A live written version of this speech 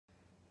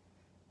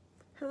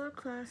Hello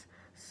class.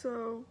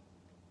 So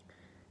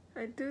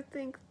I do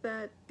think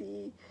that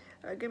the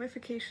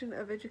gamification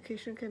of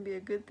education can be a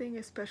good thing,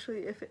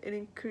 especially if it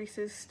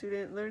increases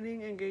student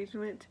learning,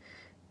 engagement,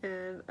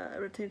 and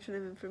retention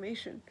of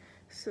information.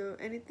 So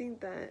anything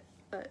that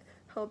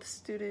helps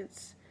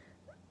students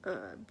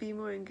be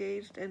more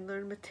engaged and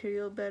learn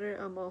material better,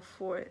 I'm all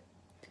for it.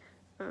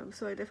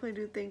 So I definitely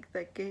do think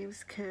that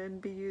games can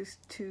be used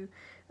to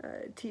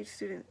teach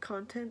student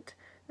content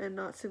and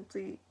not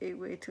simply a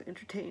way to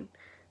entertain.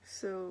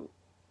 So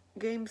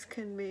games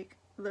can make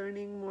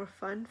learning more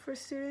fun for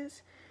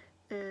students,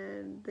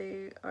 and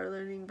they are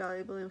learning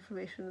valuable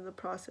information in the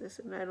process,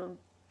 and I don't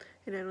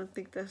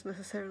think that's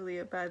necessarily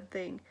a bad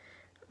thing.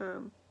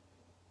 Um,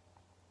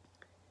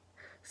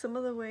 some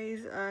of the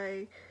ways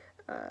I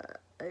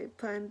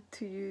plan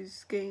to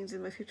use games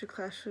in my future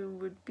classroom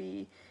would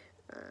be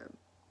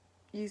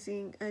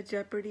using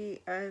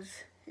Jeopardy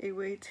as a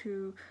way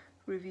to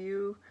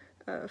review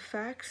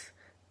facts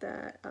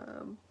that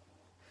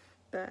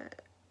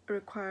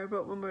require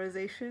rote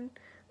memorization,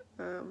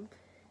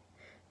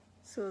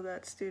 so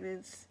that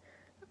students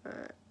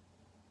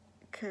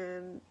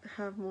can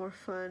have more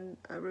fun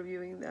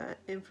reviewing that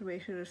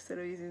information instead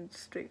of using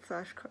straight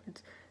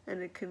flashcards,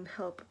 and it can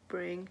help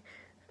bring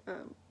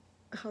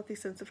a healthy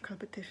sense of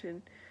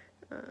competition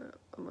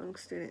among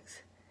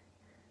students.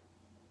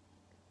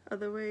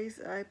 Other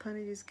ways I plan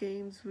to use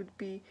games would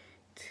be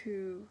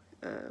to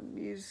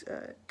use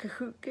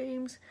Kahoot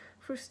games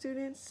for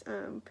students,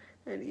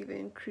 and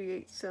even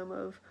create some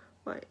of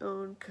my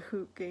own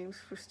Kahoot games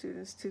for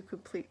students to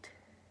complete.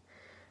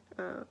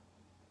 The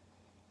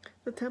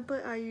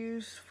template I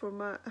used for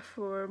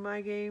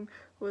my game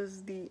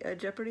was the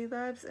Jeopardy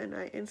Labs, and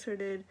I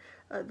inserted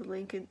the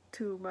link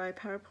into my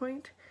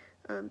PowerPoint.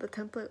 The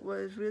template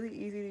was really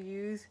easy to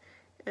use,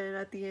 and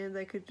at the end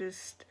I could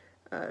just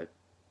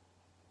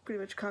pretty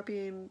much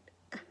copy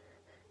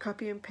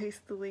and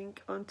paste the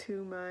link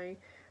onto my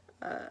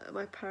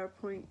my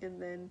PowerPoint,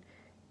 and then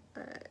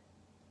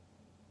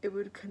it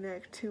would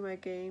connect to my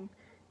game,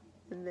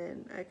 and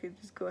then I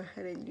could just go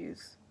ahead and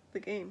use the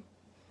game.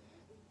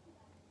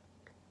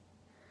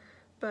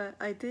 But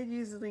I did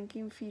use the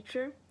linking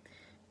feature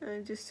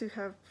just to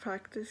have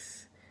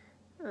practice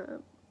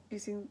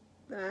using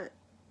that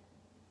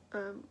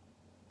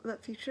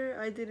feature.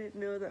 I didn't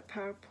know that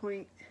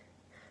PowerPoint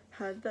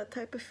had that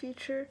type of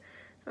feature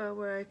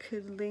where I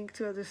could link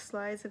to other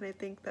slides, and I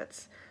think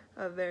that's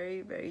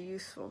very, very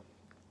useful.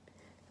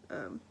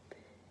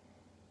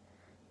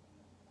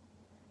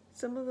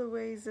 Some of the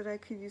ways that I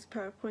could use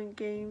PowerPoint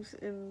games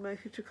in my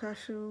future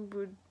classroom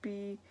would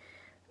be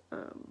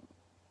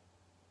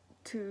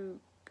to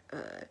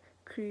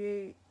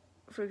create,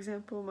 for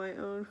example, my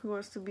own Who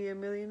Wants to Be a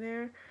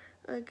Millionaire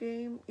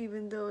game,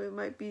 even though it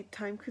might be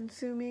time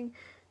consuming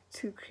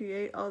to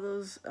create all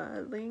those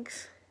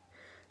links.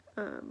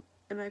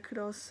 And I could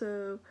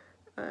also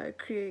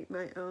create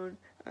my own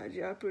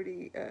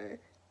Jeopardy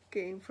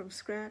game from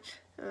scratch.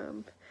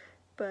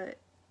 But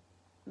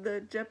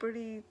the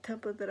Jeopardy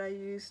template that I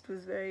used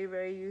was very,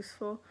 very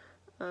useful.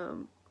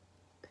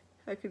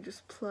 I could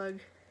just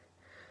plug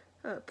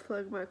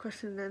my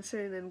question and answer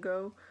and then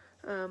go.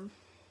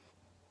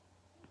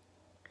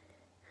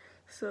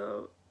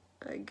 So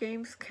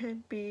games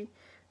can be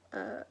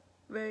a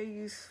very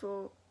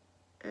useful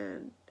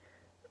and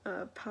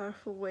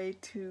powerful way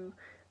to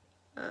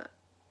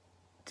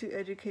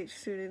educate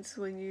students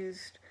when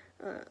used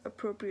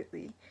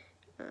appropriately.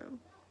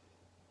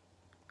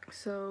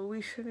 So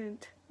we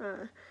shouldn't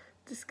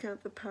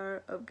discount the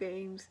power of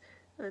games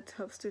to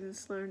help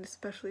students learn,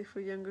 especially for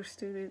younger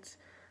students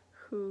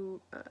who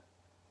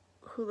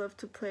love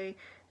to play,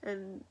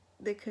 and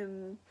they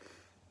can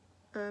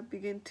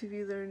begin to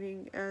view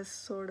learning as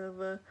sort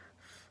of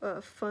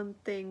a fun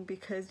thing,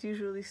 because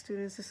usually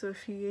students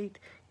associate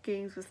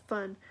games with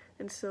fun,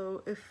 and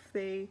so if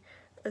they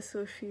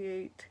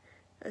associate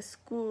a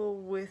school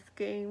with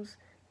games,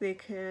 they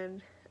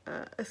can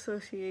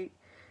associate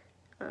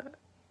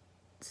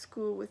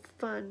school with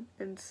fun.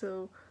 And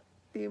so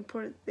the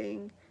important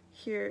thing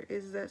here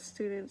is that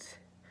students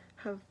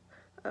have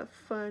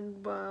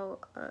fun while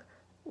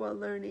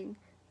learning,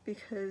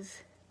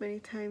 because many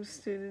times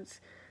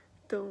students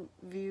don't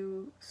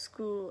view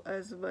school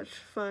as much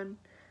fun,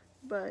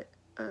 but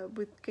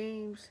with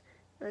games,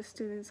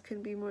 students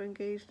can be more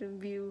engaged and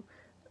view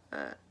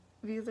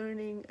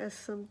learning as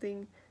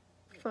something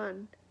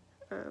fun,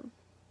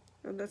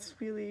 and that's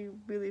really,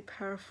 really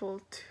powerful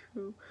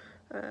to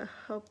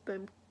help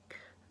them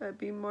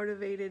be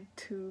motivated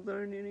to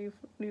learn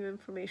new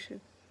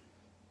information.